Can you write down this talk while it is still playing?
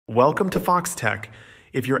Welcome to Foxtecc.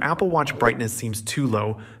 If your Apple Watch brightness seems too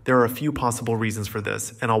low, there are a few possible reasons for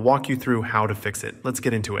this, and I'll walk you through how to fix it. Let's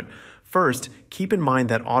get into it. First, keep in mind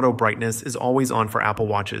that auto brightness is always on for Apple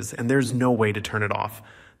Watches, and there's no way to turn it off.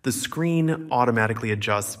 The screen automatically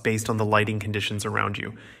adjusts based on the lighting conditions around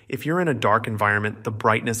you. If you're in a dark environment, the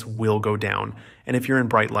brightness will go down, and if you're in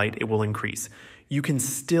bright light, it will increase. You can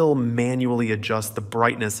still manually adjust the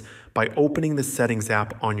brightness by opening the Settings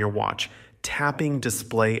app on your watch, tapping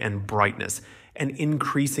Display and Brightness, and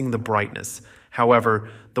increasing the brightness. However,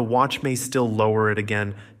 the watch may still lower it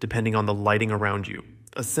again depending on the lighting around you.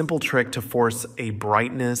 A simple trick to force a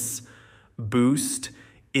brightness boost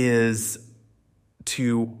is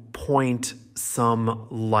to point some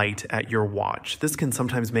light at your watch. This can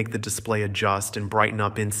sometimes make the display adjust and brighten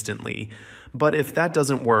up instantly. But if that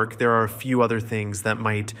doesn't work, there are a few other things that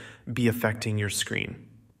might be affecting your screen.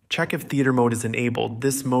 Check if theater mode is enabled.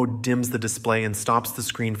 This mode dims the display and stops the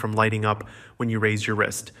screen from lighting up when you raise your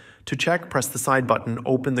wrist. To check, press the side button,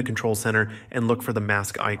 open the control center, and look for the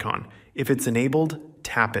mask icon. If it's enabled,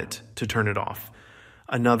 tap it to turn it off.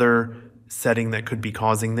 Another setting that could be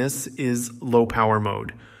causing this is low power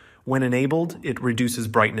mode. When enabled, it reduces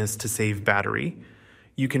brightness to save battery.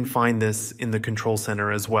 You can find this in the control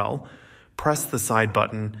center as well. Press the side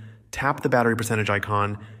button, tap the battery percentage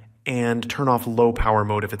icon, and turn off low power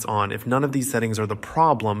mode if it's on. If none of these settings are the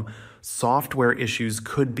problem, software issues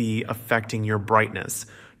could be affecting your brightness.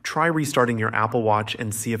 Try restarting your Apple Watch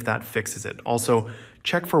and see if that fixes it. Also,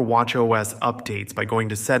 check for watchOS updates by going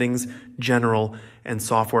to Settings, General, and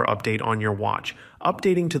Software Update on your watch.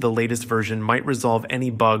 Updating to the latest version might resolve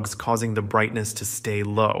any bugs causing the brightness to stay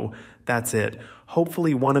low. That's it.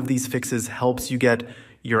 Hopefully one of these fixes helps you get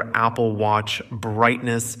your Apple Watch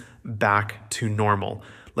brightness back to normal.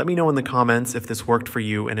 Let me know in the comments if this worked for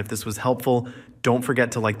you, and if this was helpful, don't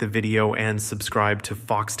forget to like the video and subscribe to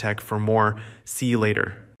Foxtecc for more. See you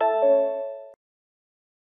later.